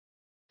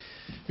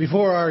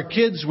Before our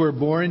kids were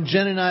born,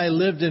 Jen and I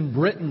lived in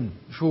Britain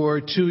for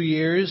 2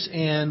 years,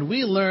 and we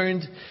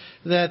learned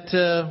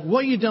that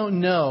what you don't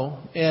know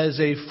as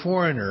a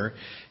foreigner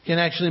can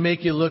actually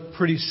make you look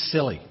pretty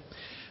silly.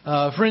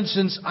 For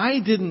instance, I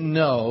didn't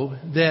know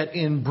that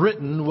in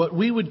Britain, what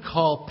we would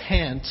call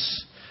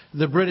pants,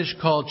 the British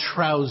call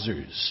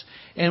trousers.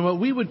 And what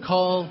we would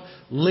call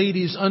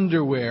ladies'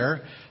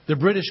 underwear, the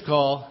British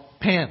call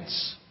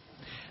pants.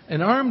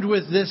 And armed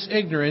with this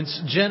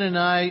ignorance, Jen and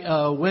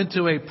I went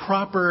to a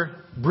proper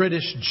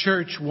British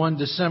church one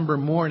December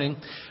morning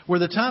where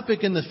the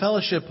topic in the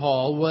fellowship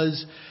hall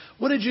was,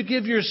 what did you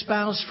give your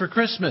spouse for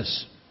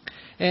Christmas?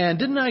 And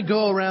didn't I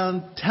go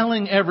around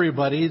telling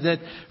everybody that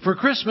for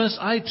Christmas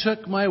I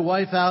took my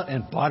wife out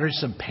and bought her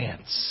some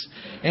pants.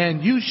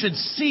 And you should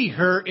see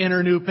her in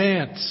her new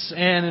pants.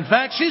 And in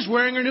fact, she's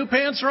wearing her new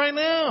pants right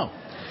now.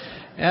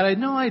 And I had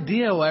no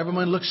idea why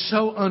everyone looked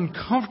so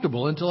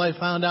uncomfortable until I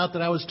found out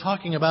that I was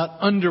talking about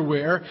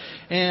underwear.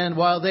 And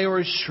while they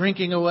were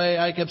shrinking away,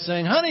 I kept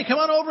saying, honey, come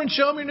on over and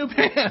show them your new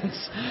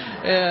pants.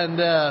 And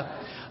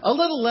a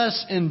little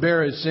less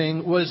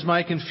embarrassing was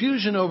my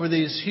confusion over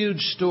these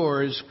huge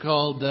stores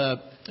called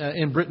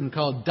in Britain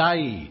called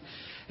Dai.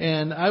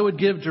 And I would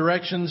give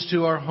directions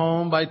to our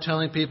home by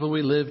telling people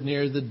we lived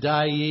near the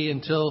Dai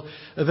until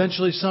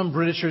eventually some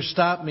Britisher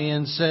stopped me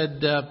and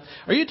said,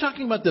 are you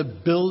talking about the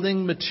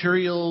building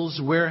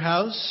materials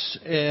warehouse?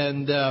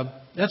 And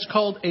that's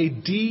called a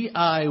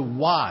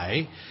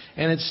DIY,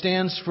 and it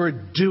stands for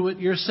do it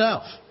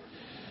yourself.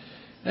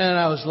 And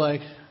I was like,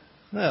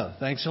 well,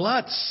 thanks a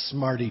lot,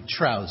 smarty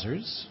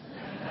trousers.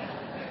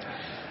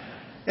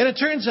 And it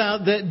turns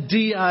out that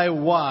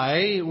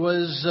DIY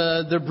was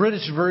the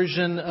British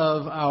version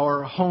of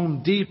our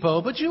Home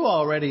Depot, but you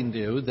already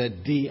knew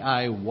that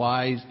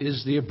DIY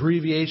is the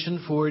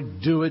abbreviation for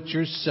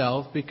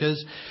do-it-yourself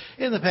because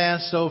in the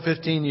past,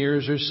 15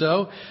 years or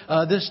so,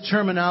 this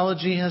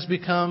terminology has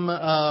become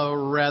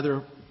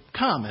rather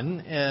common,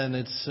 and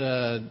it's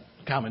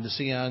common to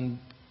see on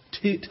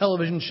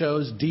television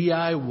shows,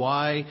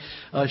 DIY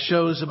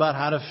shows about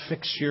how to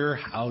fix your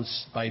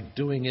house by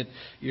doing it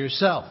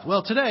yourself.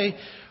 Well, today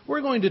we're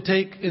going to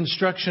take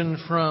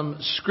instruction from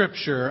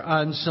Scripture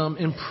on some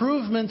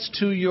improvements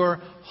to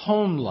your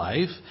home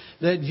life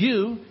that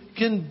you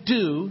can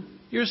do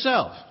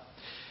yourself.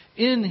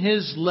 In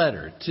his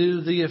letter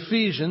to the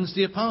Ephesians,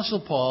 the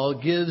Apostle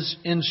Paul gives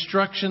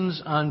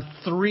instructions on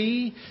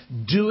 3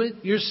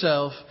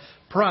 do-it-yourself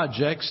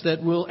projects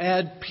that will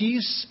add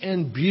peace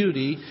and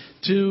beauty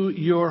to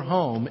your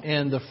home.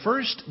 And the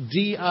first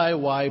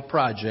DIY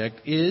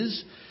project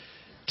is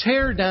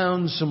tear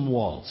down some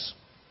walls.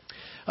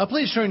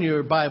 Please turn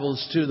your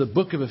Bibles to the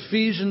book of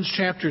Ephesians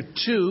chapter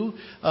 2,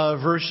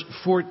 verse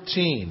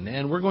 14.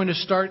 And we're going to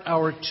start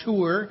our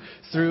tour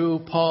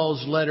through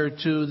Paul's letter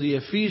to the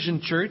Ephesian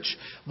church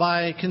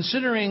by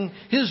considering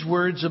his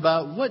words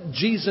about what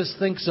Jesus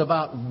thinks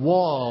about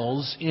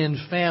walls in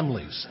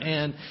families.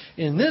 And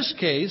in this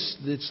case,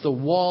 it's the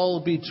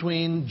wall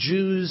between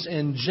Jews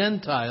and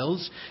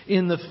Gentiles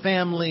in the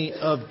family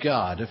of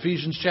God.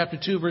 Ephesians chapter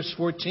 2, verse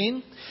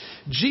 14.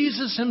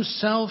 Jesus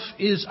himself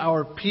is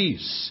our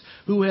peace,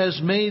 who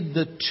has made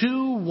the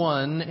two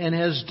one and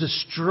has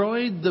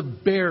destroyed the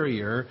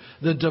barrier,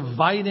 the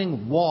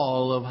dividing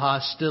wall of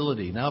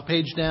hostility. Now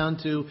page down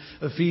to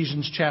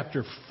Ephesians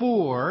chapter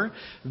 4,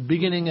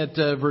 beginning at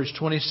verse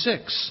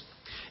 26.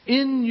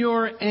 In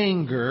your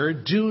anger,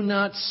 do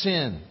not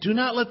sin. Do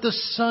not let the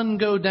sun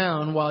go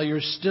down while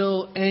you're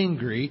still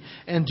angry,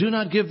 and do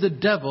not give the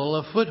devil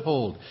a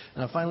foothold.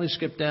 And I finally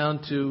skip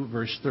down to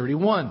verse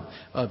 31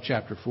 of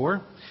chapter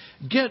 4.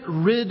 Get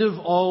rid of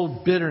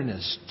all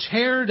bitterness.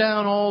 Tear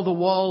down all the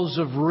walls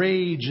of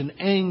rage and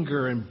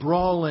anger and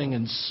brawling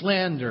and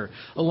slander,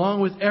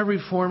 along with every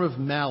form of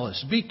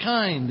malice. Be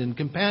kind and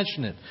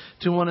compassionate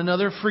to one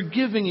another,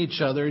 forgiving each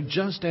other,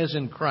 just as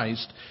in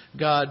Christ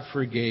God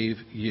forgave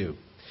you.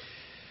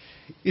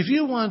 If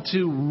you want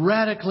to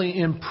radically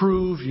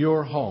improve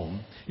your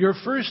home, your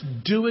first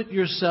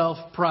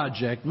do-it-yourself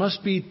project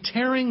must be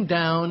tearing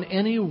down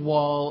any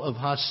wall of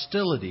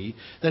hostility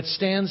that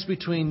stands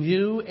between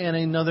you and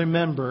another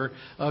member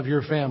of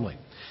your family.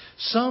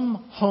 Some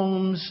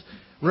homes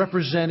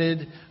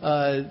represented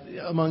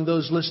among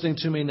those listening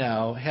to me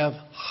now have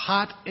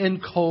hot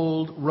and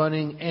cold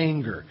running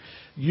anger.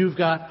 You've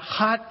got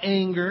hot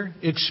anger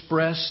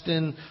expressed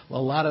in a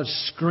lot of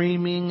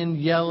screaming and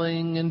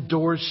yelling and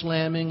door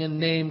slamming and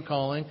name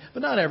calling,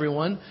 but not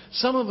everyone.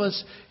 Some of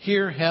us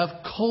here have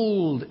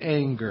cold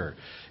anger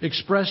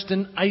expressed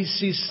in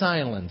icy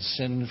silence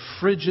and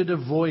frigid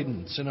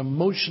avoidance and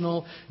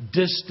emotional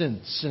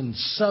distance and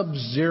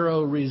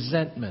sub-zero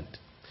resentment.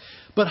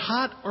 But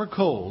hot or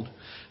cold,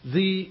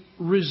 the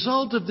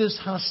result of this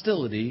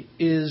hostility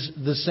is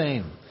the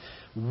same.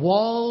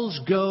 Walls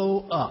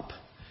go up.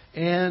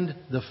 And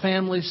the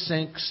family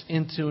sinks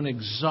into an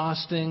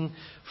exhausting,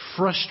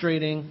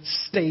 frustrating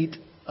state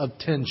of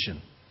tension.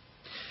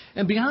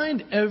 And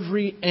behind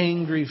every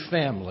angry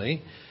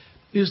family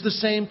is the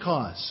same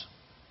cause.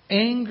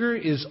 Anger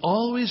is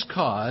always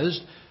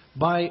caused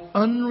by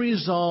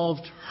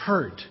unresolved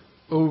hurt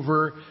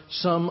over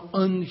some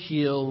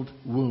unhealed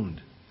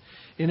wound.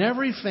 In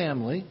every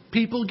family,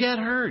 people get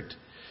hurt.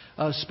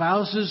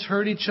 Spouses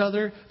hurt each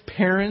other,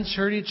 parents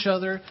hurt each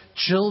other,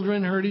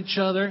 children hurt each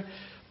other.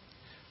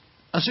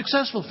 A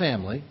successful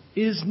family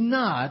is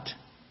not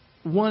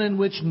one in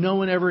which no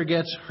one ever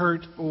gets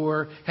hurt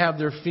or have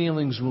their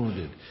feelings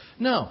wounded.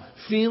 No,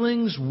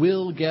 feelings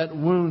will get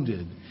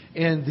wounded,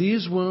 and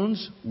these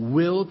wounds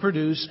will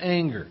produce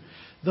anger.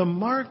 The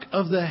mark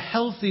of the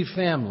healthy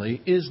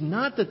family is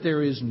not that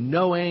there is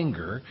no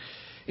anger.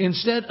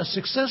 Instead, a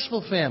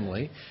successful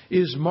family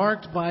is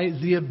marked by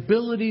the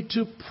ability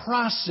to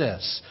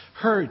process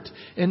hurt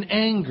and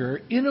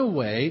anger in a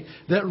way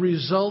that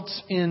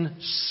results in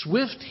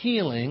swift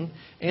healing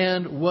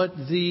and what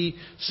the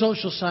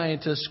social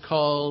scientists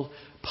call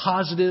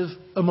positive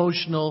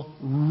emotional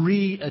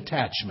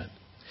reattachment.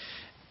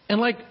 And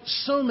like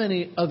so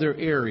many other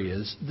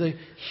areas, the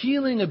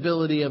healing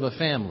ability of a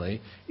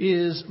family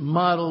is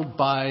modeled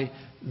by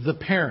the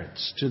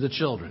parents to the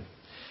children.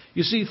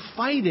 You see,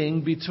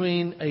 fighting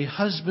between a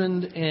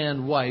husband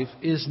and wife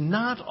is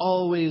not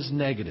always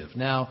negative.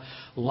 Now,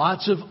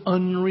 lots of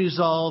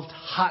unresolved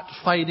hot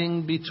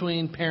fighting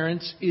between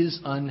parents is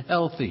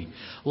unhealthy.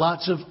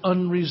 Lots of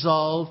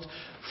unresolved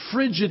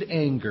frigid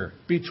anger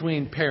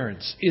between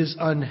parents is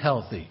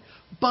unhealthy.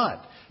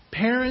 But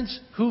parents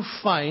who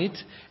fight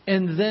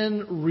and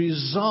then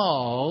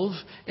resolve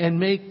and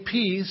make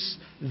peace,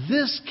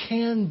 this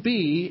can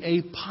be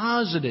a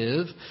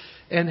positive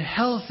and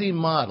healthy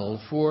model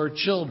for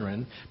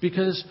children,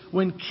 because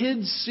when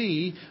kids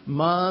see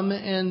mom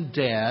and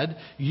dad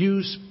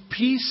use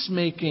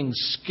peacemaking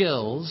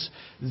skills,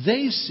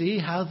 they see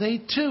how they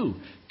too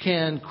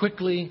can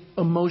quickly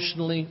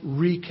emotionally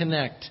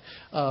reconnect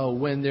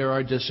when there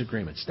are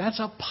disagreements. That's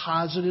a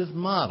positive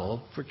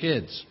model for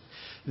kids.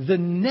 The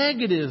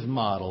negative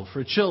model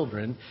for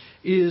children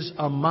is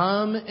a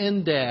mom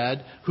and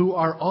dad who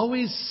are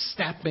always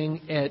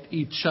snapping at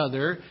each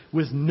other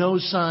with no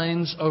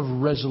signs of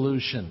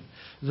resolution.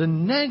 The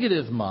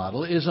negative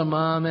model is a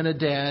mom and a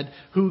dad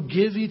who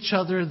give each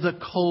other the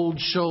cold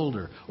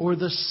shoulder or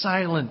the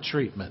silent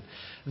treatment.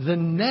 The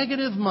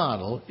negative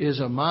model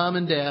is a mom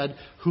and dad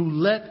who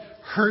let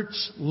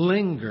hurts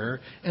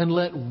linger and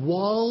let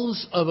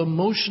walls of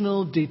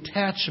emotional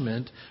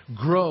detachment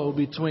grow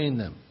between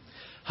them.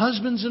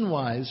 Husbands and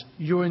wives,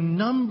 your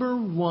number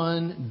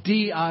one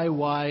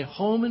DIY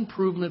home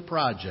improvement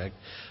project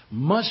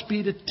must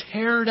be to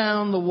tear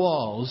down the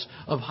walls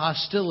of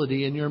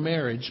hostility in your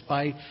marriage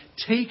by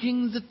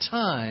taking the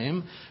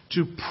time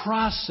to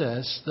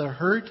process the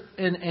hurt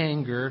and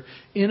anger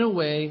in a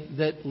way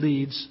that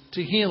leads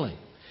to healing.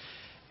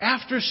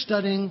 After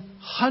studying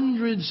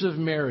hundreds of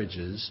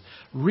marriages,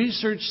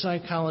 research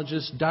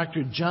psychologist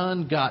Dr.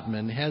 John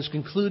Gottman has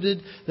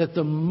concluded that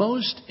the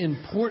most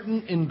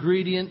important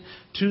ingredient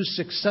to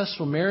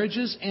successful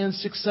marriages and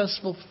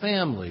successful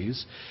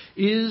families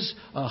is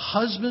a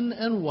husband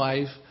and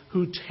wife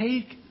who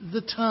take the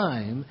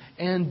time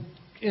and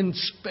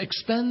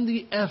expend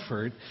the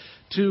effort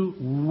to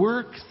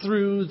work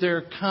through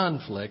their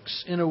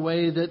conflicts in a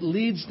way that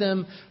leads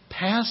them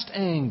past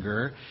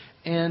anger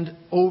and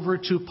over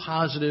to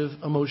positive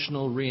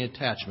emotional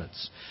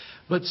reattachments.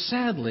 But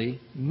sadly,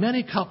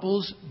 many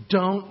couples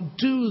don't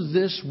do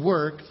this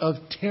work of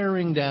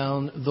tearing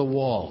down the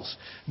walls.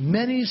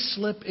 Many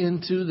slip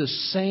into the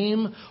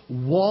same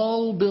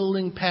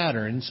wall-building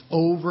patterns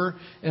over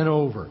and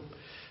over.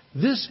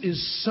 This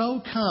is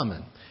so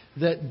common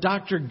that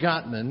Dr.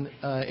 Gottman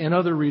and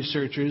other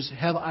researchers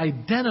have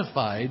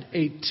identified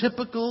a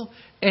typical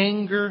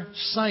anger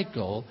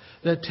cycle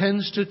that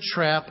tends to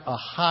trap a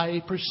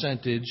high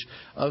percentage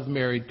of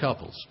married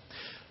couples.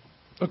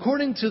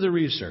 According to the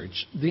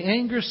research, the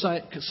anger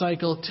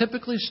cycle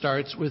typically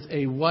starts with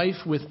a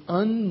wife with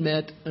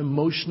unmet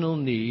emotional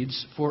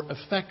needs for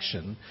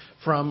affection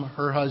from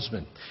her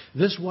husband.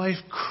 This wife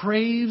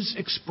craves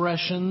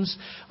expressions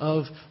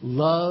of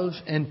love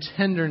and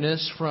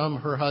tenderness from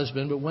her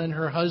husband, but when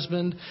her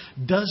husband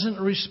doesn't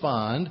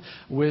respond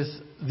with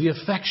the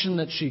affection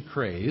that she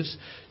craves,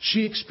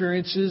 she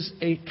experiences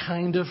a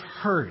kind of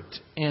hurt,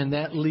 and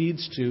that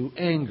leads to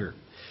anger.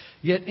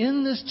 Yet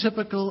in this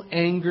typical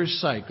anger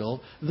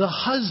cycle, the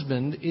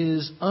husband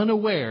is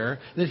unaware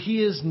that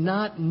he is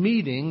not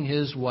meeting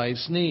his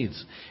wife's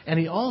needs. And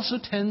he also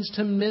tends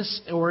to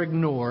miss or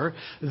ignore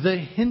the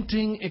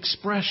hinting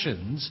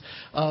expressions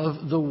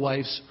of the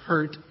wife's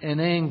hurt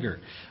and anger.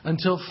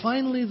 Until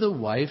finally the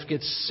wife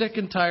gets sick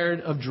and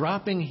tired of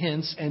dropping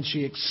hints, and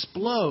she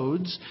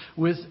explodes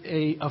with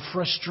a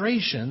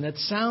frustration that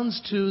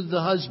sounds to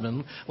the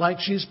husband like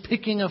she's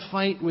picking a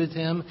fight with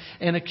him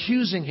and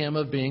accusing him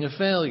of being a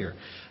failure.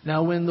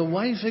 Now, when the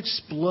wife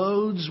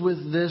explodes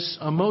with this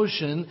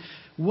emotion,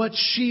 what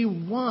she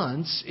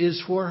wants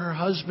is for her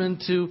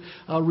husband to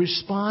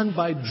respond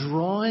by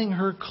drawing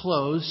her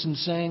close and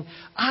saying,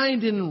 "I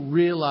didn't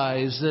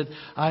realize that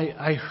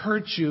I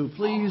hurt you.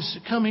 Please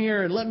come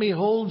here and let me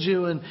hold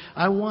you, and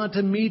I want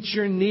to meet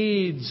your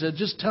needs.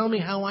 Just tell me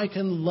how I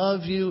can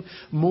love you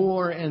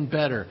more and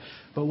better."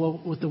 But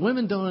what the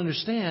women don't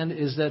understand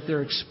is that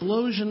their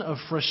explosion of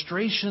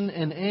frustration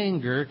and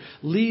anger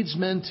leads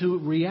men to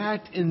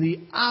react in the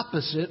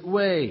opposite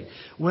way.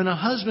 When a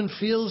husband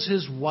feels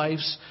his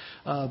wife's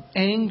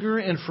anger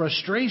and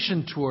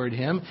frustration toward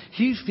him,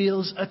 he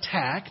feels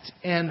attacked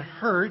and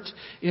hurt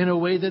in a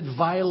way that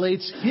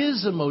violates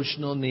his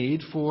emotional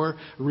need for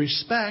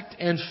respect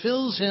and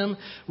fills him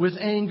with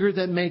anger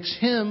that makes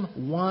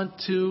him want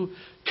to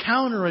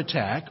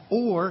counterattack,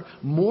 or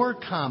more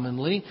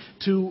commonly,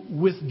 to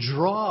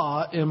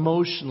withdraw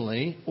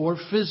emotionally or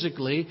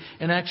physically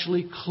and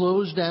actually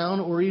close down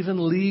or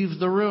even leave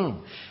the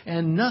room.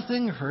 And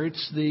nothing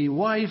hurts the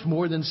wife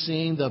more than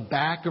seeing the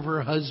back of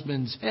her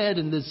husband's head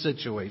in this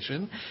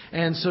situation.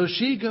 And so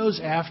she goes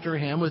after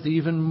him with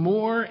even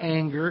more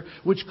anger,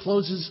 which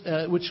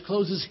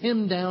closes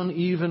him down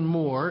even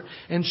more.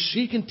 And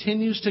she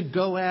continues to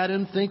go at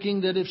him,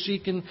 thinking that if she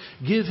can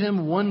give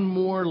him one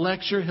more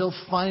lecture, he'll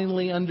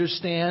finally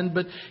understand,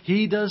 but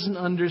he doesn't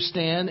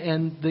understand.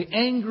 And the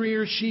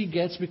angrier she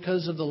gets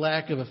because of the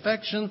lack of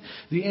affection,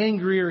 the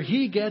angrier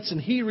he gets,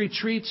 and he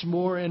retreats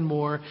more and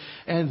more.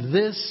 And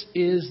this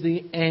is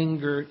the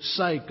anger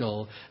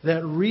cycle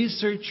that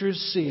researchers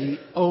see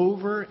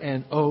over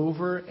and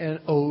over and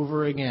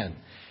over again.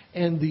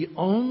 And the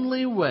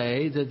only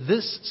way that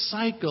this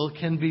cycle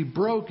can be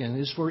broken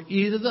is for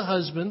either the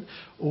husband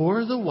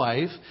or the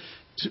wife,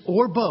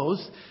 or both,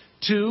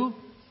 to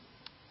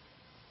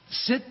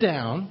sit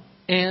down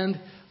and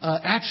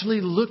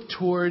actually look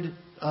toward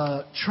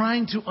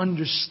trying to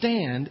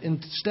understand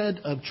instead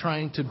of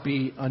trying to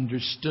be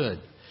understood.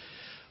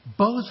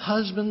 Both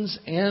husbands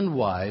and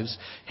wives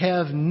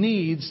have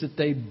needs that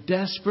they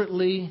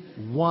desperately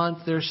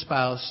want their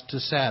spouse to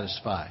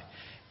satisfy.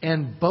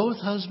 And both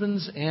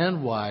husbands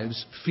and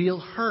wives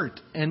feel hurt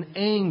and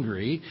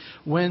angry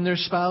when their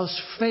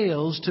spouse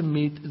fails to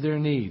meet their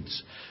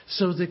needs.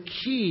 So the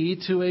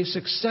key to a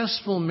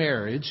successful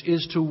marriage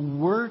is to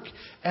work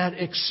at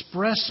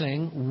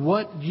expressing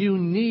what you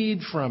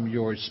need from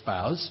your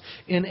spouse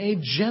in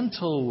a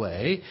gentle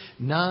way,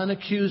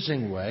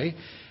 non-accusing way,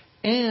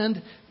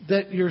 and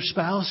that your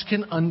spouse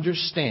can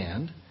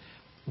understand,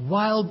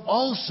 while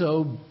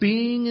also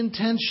being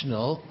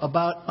intentional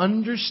about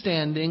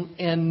understanding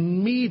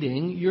and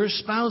meeting your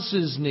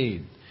spouse's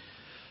need.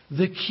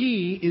 The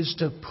key is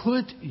to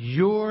put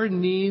your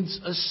needs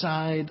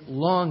aside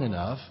long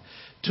enough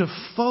to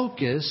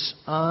focus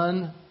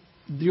on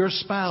your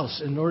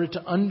spouse in order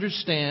to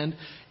understand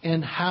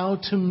and how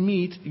to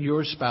meet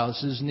your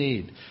spouse's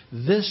need.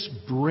 This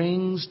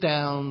brings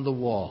down the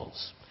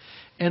walls.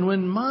 And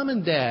when mom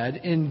and dad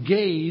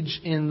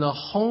engage in the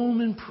home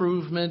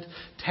improvement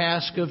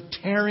task of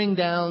tearing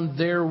down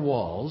their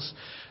walls,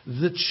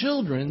 the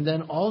children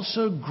then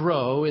also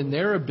grow in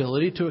their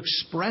ability to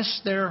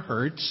express their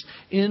hurts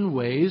in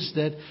ways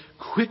that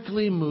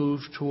quickly move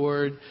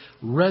toward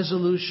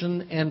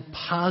resolution and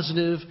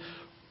positive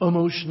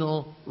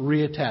emotional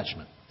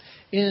reattachment.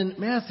 In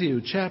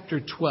Matthew chapter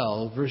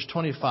 12, verse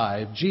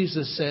 25,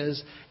 Jesus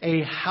says,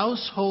 "A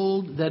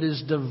household that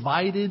is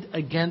divided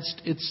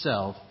against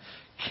itself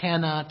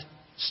cannot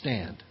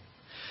stand."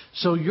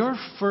 So your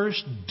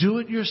first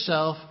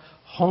do-it-yourself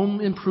home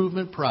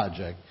improvement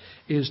project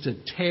is to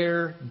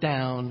tear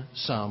down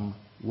some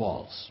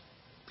walls.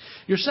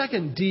 Your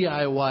second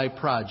DIY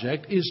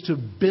project is to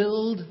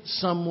build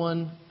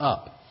someone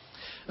up.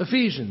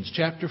 Ephesians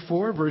chapter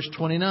 4, verse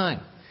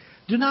 29.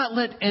 "Do not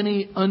let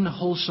any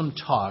unwholesome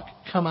talk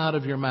come out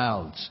of your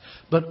mouths,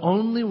 but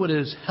only what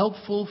is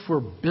helpful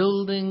for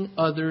building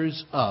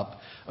others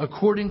up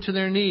according to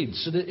their needs,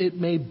 so that it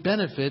may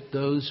benefit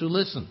those who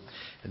listen."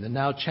 And then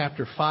now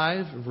chapter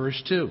 5,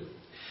 verse 2.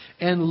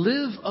 "And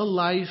live a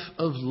life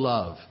of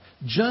love,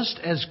 just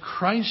as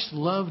Christ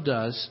loved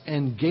us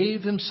and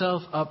gave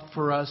himself up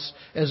for us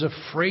as a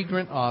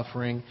fragrant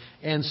offering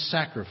and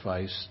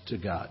sacrifice to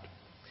God."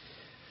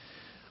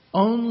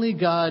 Only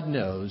God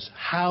knows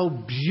how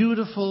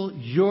beautiful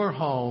your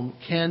home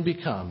can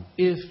become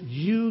if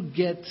you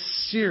get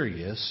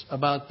serious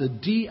about the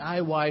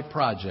DIY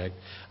project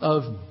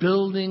of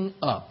building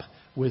up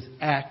with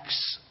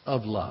acts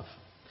of love.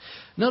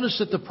 Notice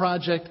that the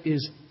project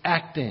is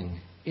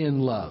acting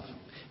in love.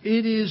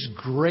 It is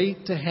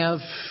great to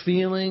have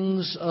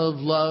feelings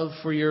of love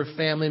for your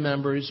family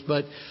members,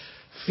 but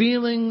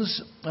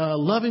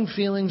loving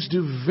feelings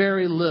do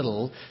very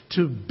little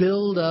to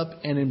build up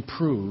and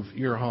improve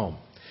your home.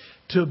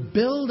 To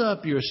build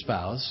up your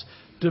spouse,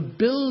 to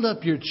build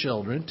up your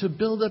children, to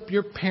build up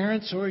your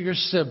parents or your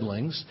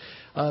siblings,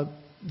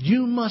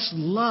 you must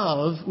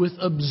love with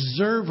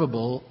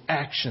observable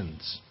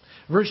actions.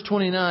 Verse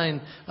 29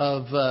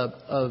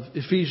 of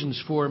Ephesians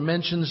 4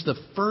 mentions the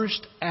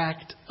first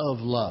act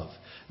of love,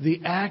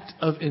 the act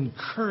of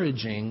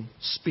encouraging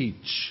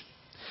speech.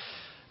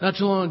 Not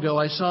too long ago,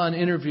 I saw an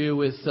interview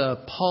with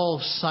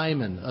Paul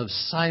Simon of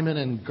Simon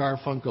and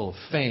Garfunkel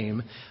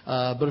fame.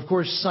 But of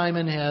course,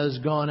 Simon has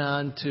gone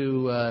on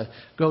to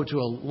go to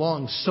a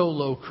long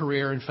solo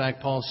career. In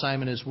fact, Paul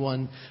Simon has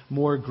won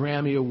more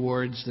Grammy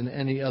Awards than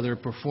any other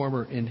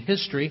performer in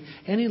history.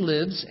 And he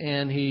lives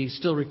and he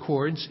still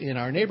records in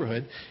our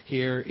neighborhood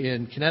here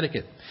in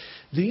Connecticut.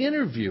 The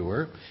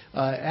interviewer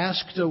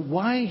asked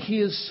why he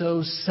is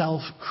so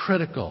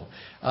self-critical,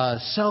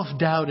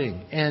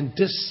 self-doubting, and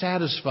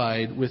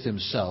dissatisfied with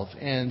himself.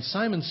 And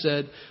Simon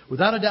said,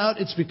 without a doubt,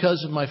 it's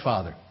because of my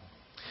father.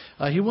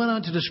 He went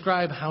on to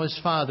describe how his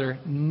father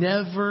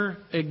never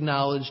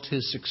acknowledged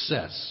his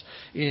success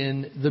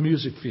in the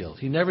music field.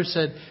 He never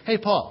said, hey,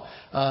 Paul,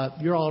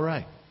 you're all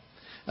right.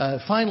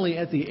 Finally,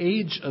 at the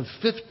age of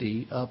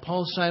 50,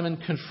 Paul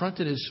Simon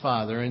confronted his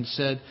father and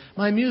said,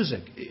 my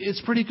music,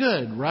 it's pretty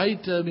good, right?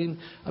 I mean,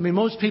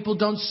 most people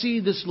don't see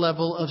this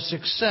level of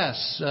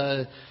success.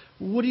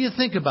 What do you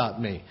think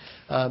about me?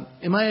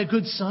 Am I a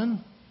good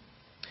son?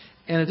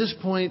 And at this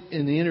point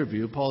in the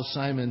interview, Paul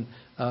Simon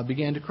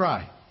began to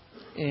cry.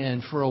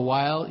 And for a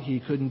while, he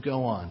couldn't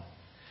go on.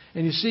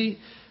 And you see,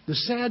 the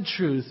sad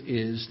truth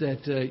is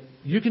that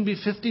you can be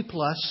 50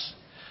 plus,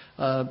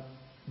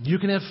 you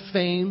can have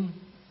fame,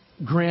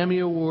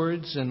 Grammy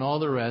Awards, and all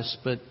the rest,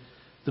 but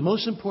the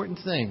most important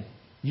thing,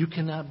 you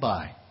cannot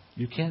buy.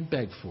 You can't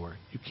beg for.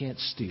 You can't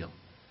steal.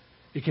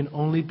 It can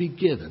only be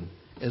given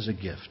as a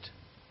gift.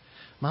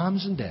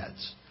 Moms and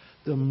dads,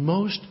 the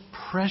most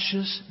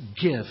precious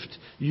gift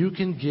you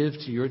can give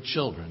to your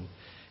children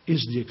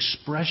is the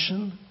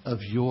expression of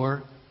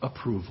your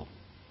approval.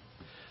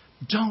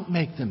 Don't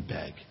make them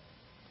beg.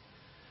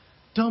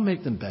 Don't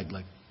make them beg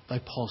like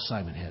Paul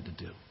Simon had to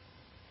do.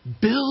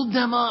 Build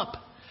them up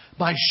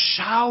by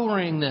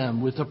showering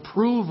them with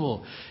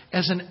approval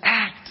as an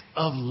act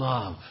of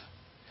love.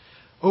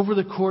 Over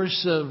the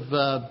course of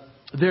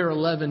their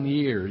 11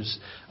 years,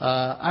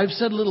 I've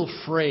said a little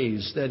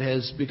phrase that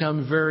has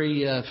become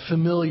very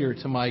familiar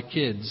to my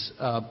kids.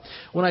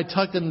 When I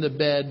tuck them to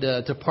bed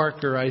to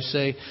Parker, I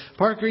say,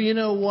 Parker, you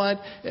know what?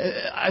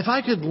 If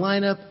I could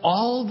line up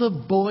all the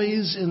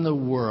boys in the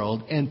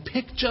world and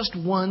pick just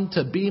one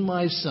to be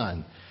my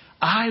son,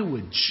 I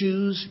would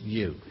choose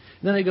you.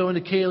 Then I go into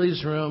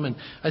Kaylee's room and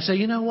I say,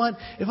 you know what?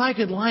 If I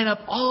could line up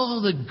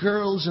all the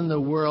girls in the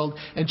world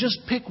and just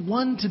pick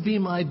one to be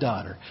my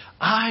daughter,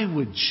 I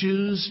would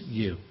choose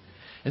you.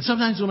 And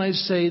sometimes when I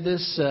say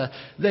this,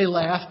 they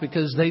laugh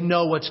because they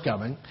know what's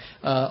coming.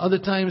 Other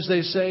times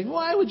they say,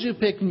 why would you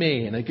pick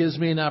me? And it gives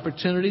me an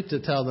opportunity to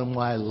tell them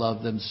why I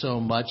love them so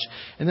much.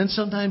 And then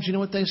sometimes, you know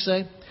what they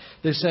say?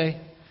 They say,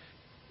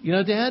 you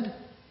know, Dad,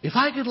 if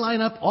I could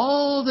line up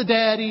all the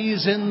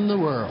daddies in the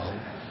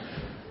world.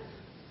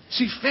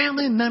 See,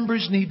 family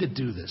members need to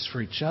do this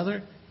for each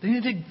other. They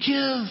need to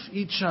give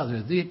each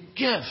other the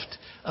gift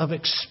of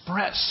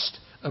expressed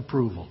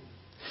approval.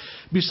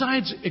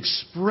 Besides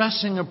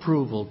expressing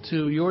approval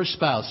to your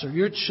spouse or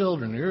your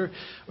children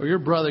or your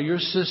brother, your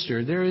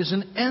sister, there is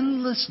an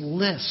endless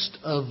list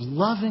of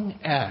loving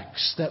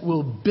acts that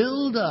will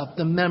build up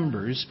the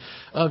members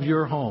of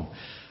your home.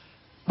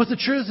 But the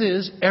truth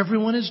is,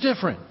 everyone is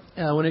different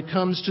when it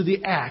comes to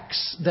the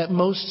acts that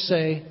most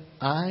say,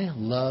 I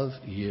love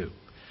you.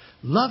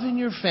 Loving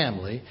your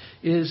family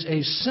is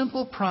a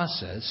simple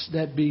process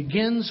that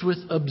begins with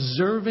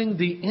observing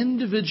the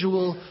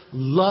individual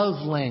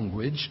love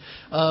language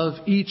of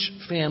each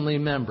family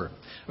member.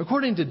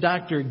 According to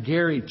Dr.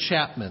 Gary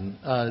Chapman,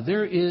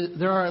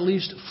 there are at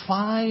least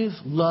 5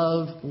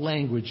 love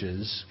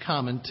languages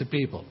common to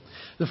people.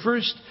 The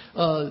first,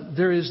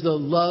 there is the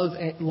love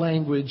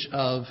language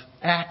of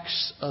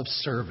acts of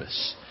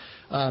service.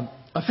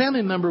 A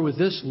family member with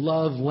this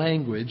love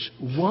language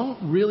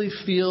won't really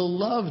feel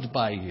loved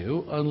by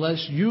you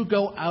unless you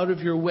go out of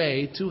your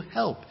way to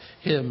help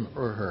him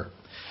or her.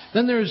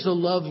 Then there's the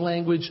love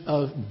language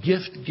of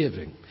gift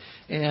giving.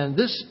 And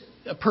this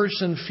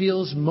person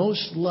feels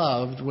most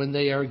loved when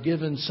they are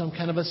given some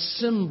kind of a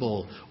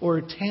symbol or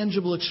a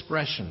tangible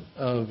expression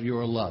of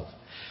your love.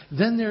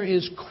 Then there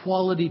is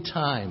quality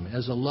time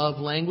as a love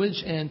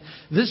language, and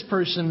this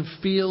person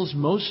feels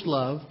most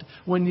loved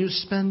when you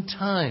spend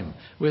time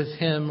with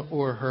him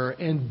or her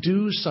and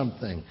do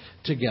something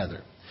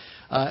together.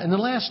 And the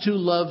last 2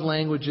 love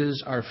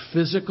languages are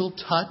physical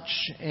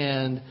touch,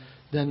 and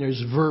then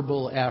there's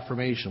verbal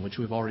affirmation, which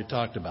we've already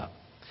talked about.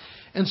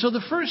 And so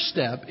the first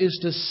step is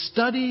to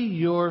study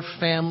your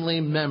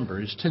family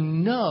members to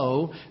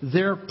know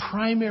their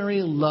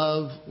primary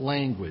love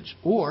language,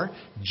 or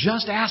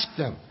just ask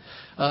them.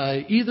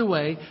 Either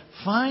way,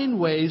 find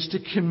ways to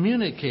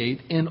communicate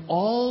in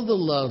all the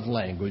love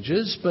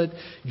languages, but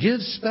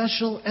give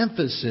special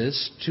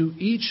emphasis to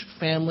each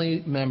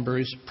family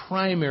member's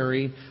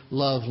primary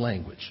love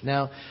language.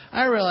 Now,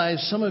 I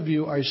realize some of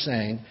you are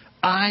saying,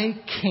 I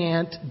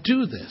can't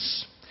do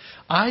this.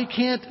 I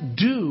can't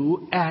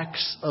do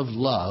acts of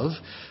love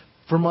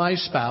for my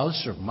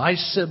spouse or my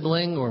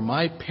sibling or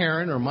my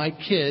parent or my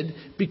kid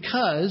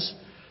because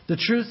the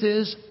truth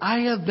is I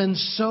have been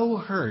so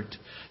hurt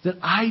that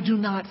I do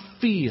not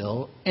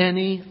feel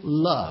any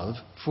love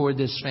for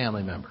this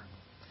family member?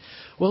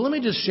 Well, let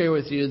me just share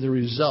with you the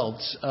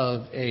results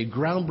of a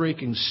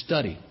groundbreaking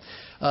study.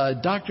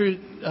 Dr.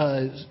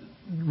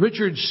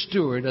 Richard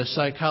Stewart, a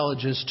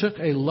psychologist, took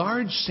a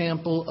large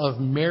sample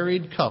of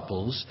married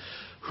couples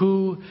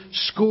who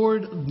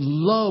scored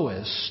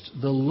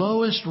the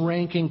lowest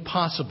ranking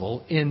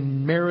possible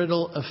in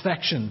marital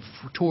affection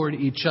toward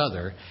each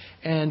other.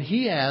 And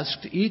he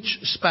asked each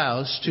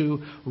spouse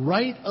to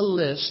write a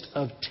list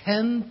of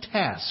 10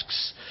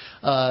 tasks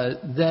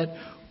that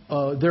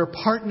their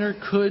partner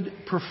could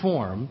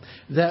perform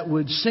that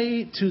would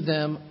say to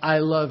them, "I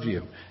love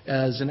you,"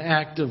 as an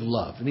act of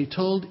love. And he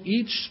told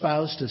each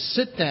spouse to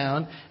sit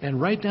down and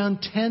write down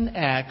 10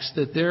 acts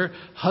that their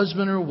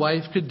husband or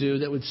wife could do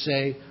that would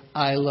say,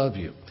 "I love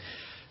you."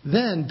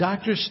 Then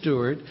Dr.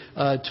 Stewart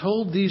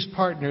told these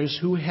partners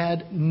who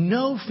had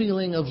no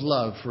feeling of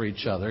love for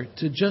each other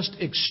to just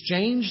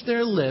exchange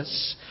their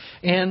lists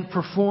and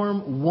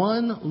perform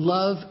one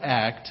love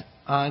act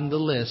on the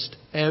list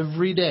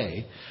every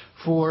day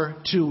for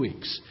 2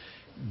 weeks.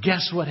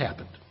 Guess what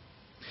happened?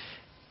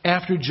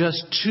 After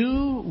just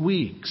 2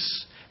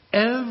 weeks,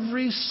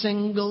 every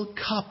single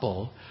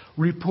couple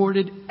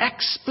reported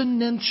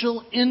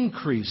exponential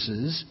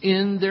increases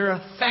in their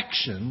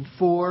affection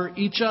for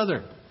each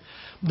other.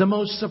 The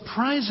most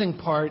surprising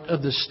part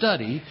of the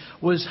study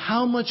was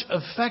how much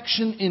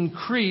affection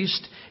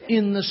increased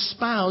in the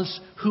spouse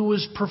who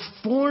was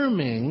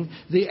performing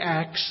the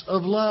acts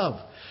of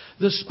love.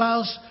 The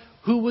spouse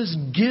who was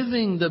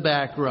giving the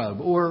back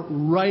rub or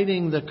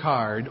writing the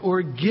card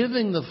or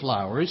giving the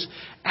flowers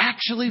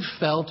actually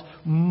felt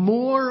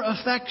more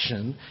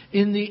affection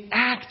in the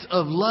act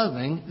of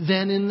loving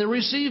than in the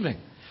receiving.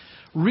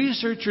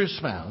 Researchers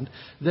found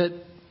that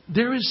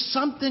there is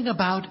something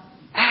about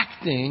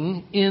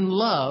acting in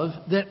love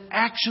that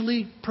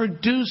actually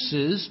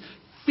produces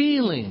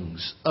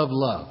feelings of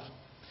love.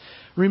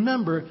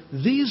 Remember,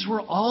 these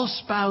were all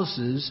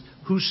spouses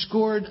who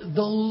scored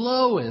the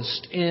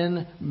lowest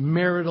in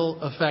marital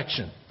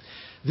affection.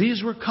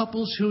 These were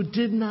couples who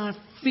did not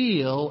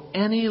feel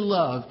any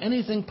love,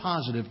 anything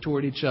positive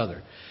toward each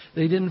other.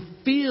 They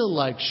didn't feel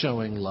like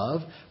showing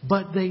love,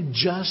 but they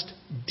just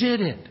did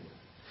it.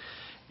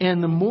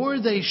 And the more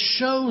they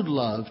showed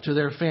love to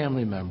their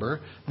family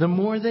member, the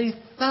more they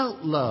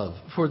felt love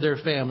for their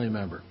family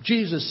member.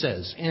 Jesus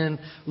says in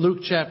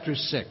Luke chapter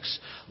 6,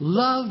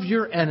 "Love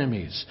your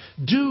enemies,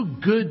 do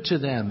good to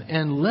them,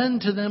 and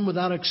lend to them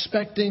without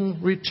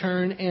expecting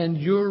return, and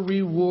your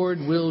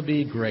reward will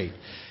be great."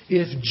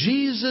 If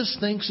Jesus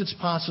thinks it's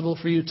possible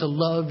for you to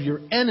love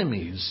your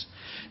enemies,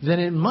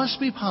 then it must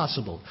be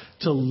possible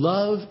to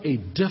love a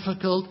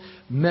difficult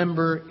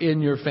member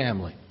in your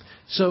family.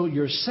 So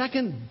your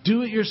second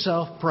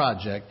do-it-yourself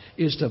project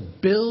is to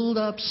build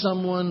up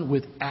someone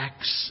with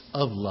acts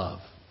of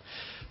love.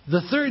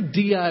 The third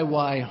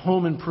DIY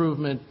home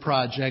improvement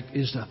project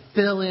is to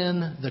fill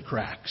in the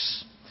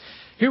cracks.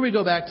 Here we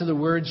go back to the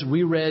words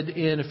we read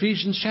in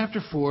Ephesians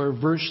chapter 4,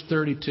 verse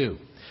 32.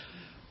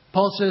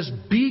 Paul says,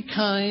 "Be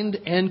kind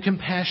and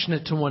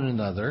compassionate to one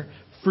another,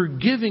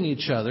 forgiving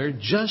each other,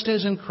 just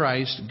as in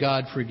Christ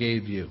God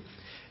forgave you."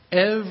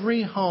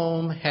 Every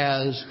home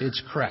has its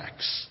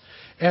cracks.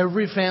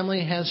 Every family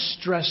has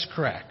stress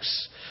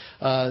cracks.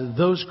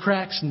 Those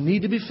cracks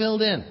need to be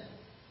filled in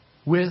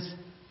with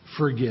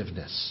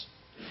forgiveness.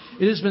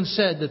 It has been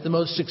said that the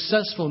most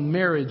successful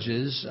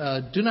marriages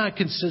do not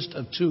consist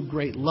of two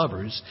great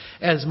lovers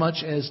as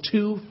much as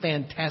two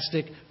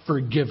fantastic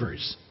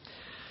forgivers.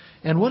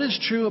 And what is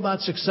true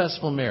about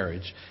successful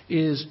marriage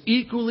is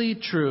equally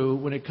true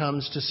when it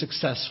comes to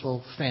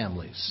successful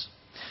families.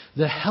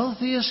 The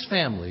healthiest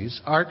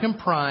families are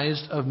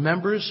comprised of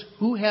members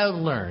who have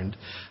learned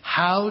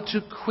how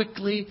to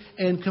quickly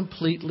and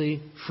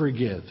completely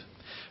forgive.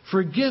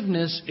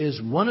 Forgiveness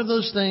is one of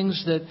those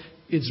things that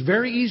it's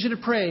very easy to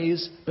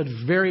praise, but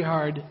very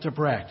hard to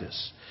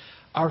practice.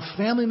 Our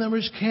family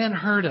members can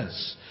hurt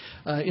us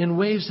in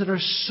ways that are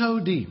so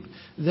deep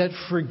that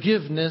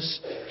forgiveness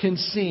can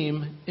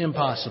seem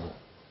impossible.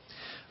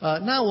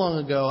 Not long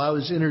ago, I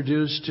was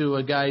introduced to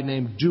a guy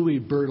named Dewey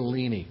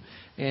Bertolini.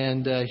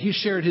 And he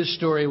shared his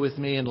story with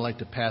me, and I'd like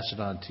to pass it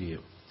on to you.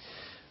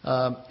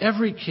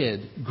 Every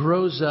kid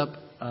grows up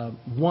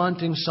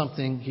wanting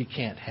something he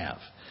can't have.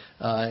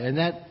 And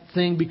that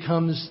thing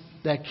becomes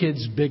that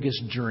kid's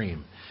biggest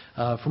dream.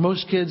 For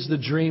most kids, the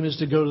dream is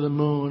to go to the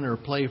moon or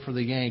play for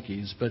the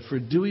Yankees. But for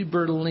Dewey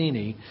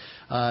Bertolini,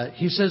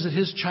 he says that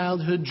his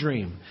childhood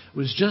dream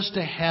was just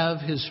to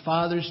have his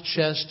father's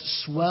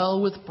chest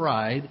swell with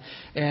pride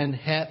and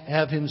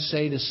have him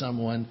say to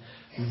someone,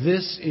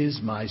 "This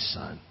is my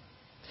son."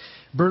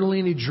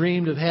 Bertolini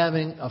dreamed of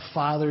having a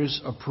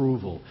father's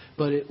approval,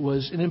 but it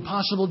was an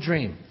impossible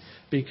dream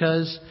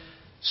because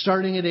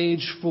starting at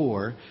age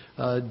 4,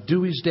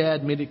 Dewey's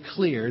dad made it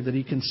clear that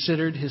he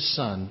considered his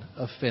son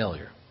a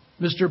failure.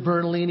 Mr.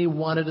 Bertolini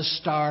wanted a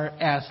star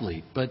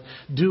athlete, but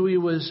Dewey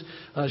was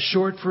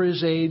short for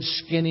his age,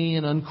 skinny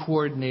and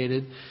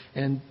uncoordinated,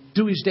 and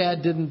Dewey's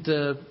dad didn't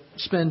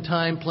spend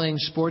time playing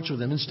sports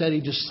with him. Instead,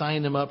 he just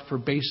signed him up for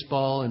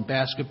baseball and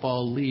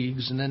basketball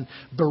leagues and then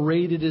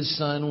berated his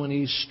son when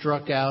he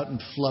struck out and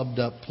flubbed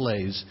up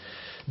plays.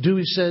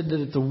 Dewey said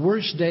that the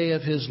worst day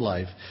of his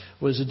life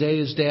was the day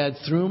his dad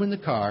threw him in the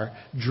car,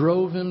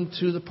 drove him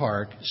to the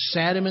park,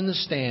 sat him in the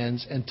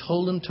stands, and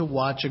told him to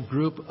watch a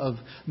group of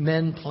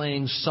men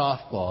playing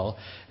softball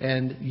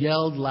and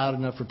yelled loud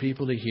enough for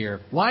people to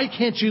hear, "Why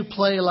can't you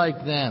play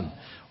like them?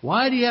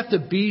 Why do you have to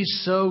be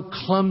so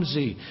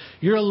clumsy?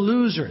 You're a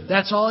loser.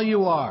 That's all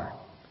you are."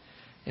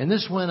 And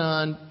this went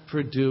on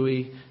for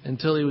Dewey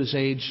until he was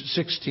age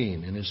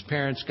 16 and his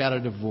parents got a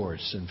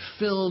divorce. And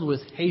filled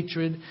with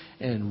hatred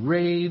and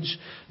rage,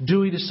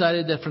 Dewey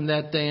decided that from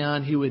that day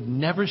on he would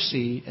never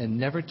see and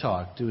never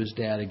talk to his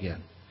dad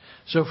again.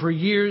 So for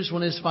years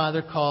when his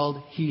father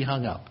called, he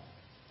hung up.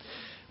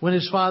 When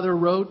his father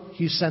wrote,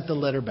 he sent the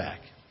letter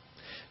back.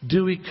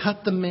 Dewey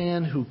cut the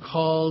man who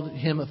called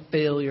him a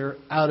failure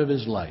out of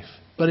his life.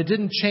 But it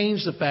didn't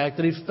change the fact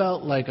that he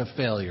felt like a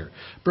failure.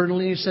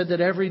 Bertolini said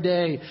that every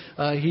day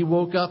he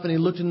woke up and he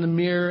looked in the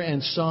mirror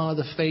and saw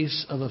the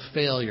face of a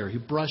failure. He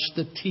brushed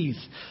the teeth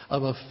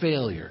of a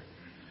failure.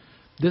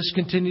 This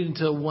continued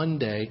until one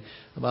day,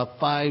 about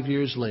 5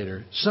 years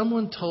later,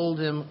 someone told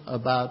him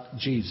about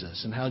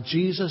Jesus and how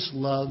Jesus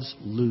loves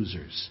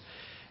losers.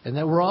 And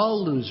that we're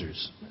all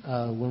losers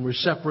when we're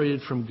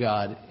separated from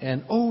God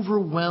and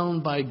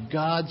overwhelmed by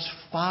God's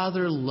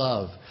Father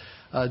love.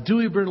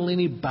 Dewey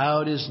Bertolini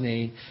bowed his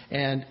knee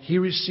and he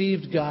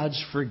received God's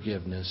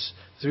forgiveness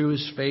through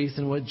his faith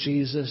in what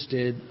Jesus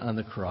did on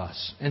the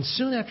cross. And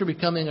soon after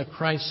becoming a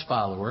Christ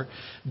follower,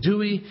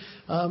 Dewey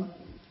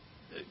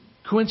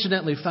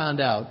coincidentally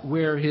found out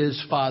where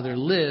his father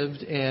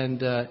lived.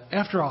 And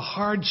after a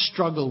hard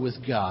struggle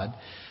with God,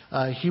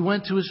 he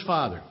went to his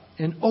father.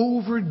 And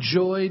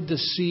overjoyed to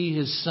see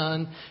his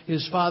son,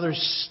 his father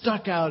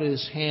stuck out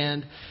his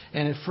hand.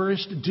 And at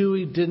first,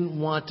 Dewey didn't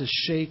want to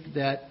shake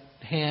that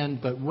hand,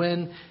 but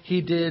when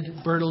he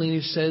did,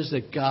 Bertolini says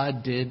that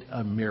God did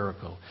a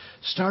miracle.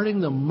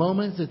 Starting the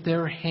moment that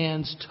their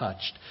hands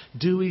touched,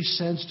 Dewey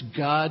sensed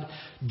God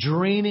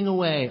draining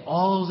away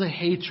all the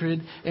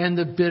hatred and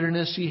the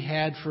bitterness he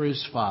had for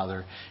his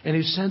father. And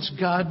he sensed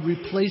God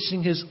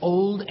replacing his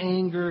old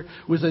anger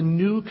with a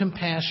new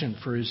compassion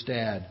for his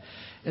dad.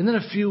 And then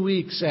a few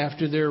weeks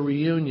after their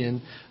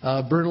reunion,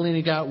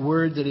 Bertolini got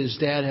word that his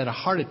dad had a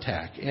heart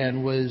attack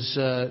and was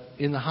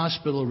in the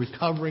hospital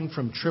recovering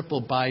from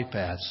triple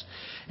bypass.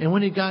 And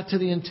when he got to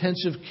the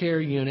intensive care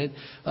unit,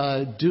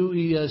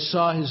 Dewey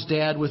saw his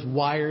dad with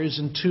wires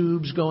and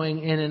tubes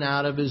going in and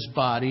out of his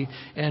body.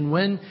 And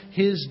when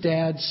his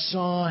dad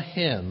saw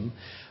him,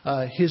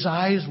 his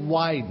eyes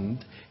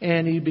widened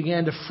and he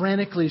began to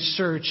frantically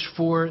search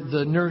for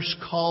the nurse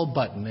call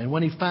button. And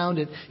when he found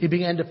it, he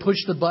began to push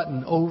the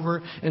button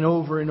over and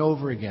over and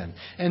over again.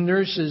 And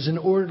nurses and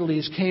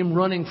orderlies came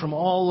running from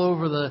all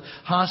over the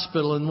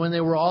hospital. And when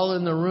they were all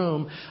in the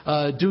room,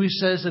 Dewey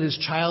says that his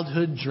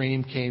childhood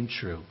dream came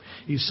true.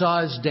 He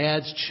saw his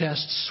dad's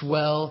chest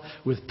swell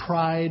with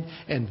pride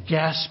and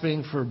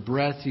gasping for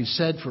breath. He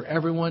said for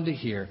everyone to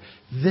hear,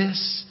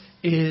 "This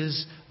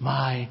is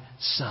my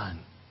son."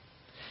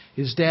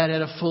 His dad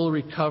had a full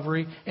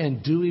recovery,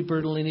 and Dewey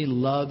Bertolini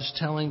loves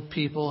telling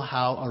people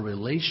how a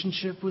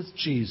relationship with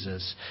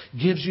Jesus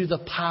gives you the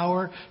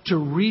power to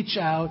reach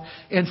out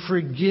and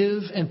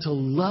forgive and to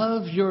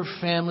love your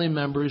family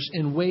members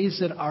in ways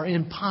that are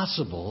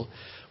impossible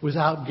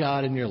without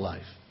God in your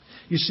life.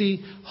 You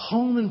see,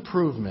 home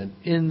improvement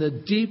in the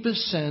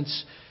deepest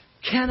sense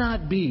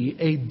cannot be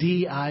a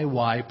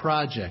DIY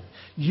project.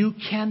 You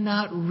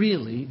cannot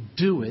really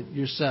do it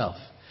yourself.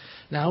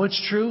 Now,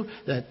 it's true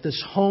that this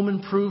home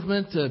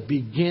improvement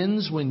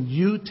begins when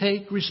you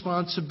take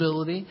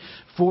responsibility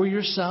for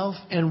yourself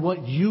and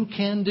what you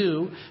can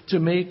do to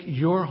make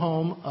your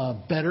home a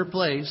better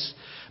place.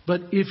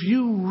 But if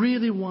you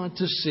really want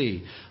to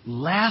see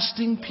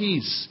lasting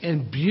peace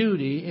and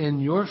beauty in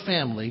your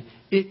family,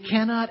 it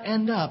cannot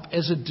end up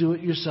as a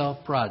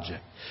do-it-yourself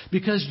project.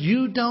 Because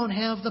you don't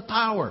have the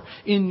power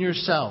in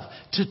yourself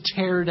to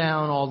tear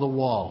down all the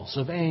walls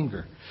of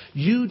anger.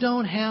 You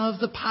don't have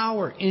the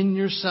power in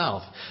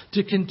yourself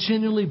to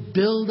continually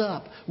build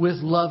up with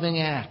loving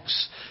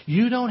acts.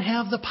 You don't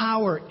have the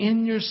power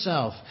in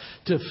yourself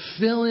to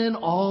fill in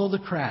all the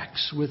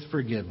cracks with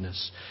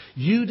forgiveness.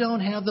 You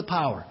don't have the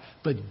power,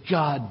 but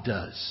God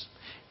does.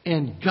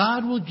 And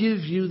God will give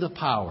you the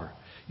power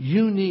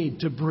you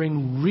need to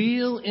bring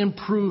real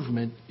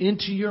improvement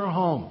into your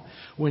home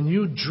when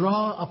you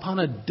draw upon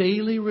a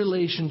daily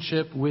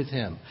relationship with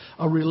Him.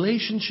 A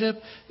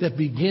relationship that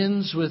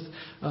begins with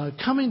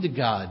coming to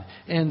God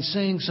and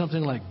saying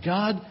something like,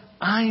 "God,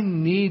 I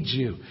need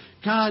you.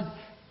 God,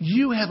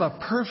 you have a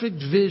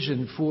perfect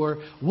vision for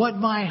what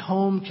my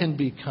home can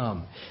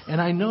become.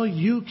 And I know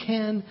you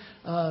can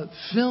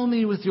fill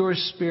me with your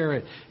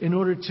Spirit in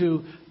order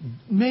to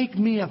make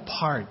me a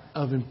part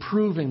of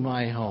improving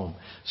my home.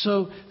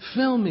 So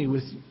fill me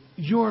with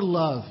your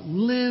love.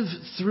 Live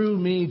through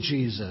me,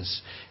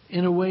 Jesus,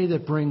 in a way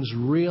that brings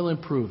real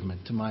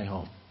improvement to my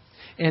home."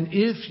 And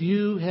if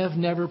you have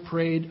never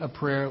prayed a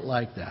prayer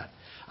like that,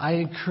 I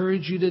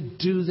encourage you to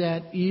do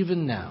that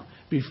even now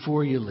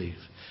before you leave.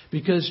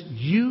 Because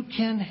you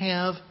can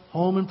have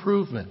home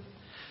improvement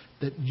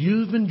that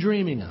you've been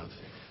dreaming of,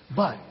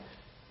 but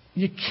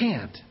you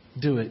can't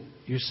do it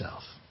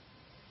yourself.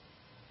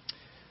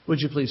 Would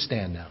you please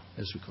stand now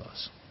as we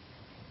close?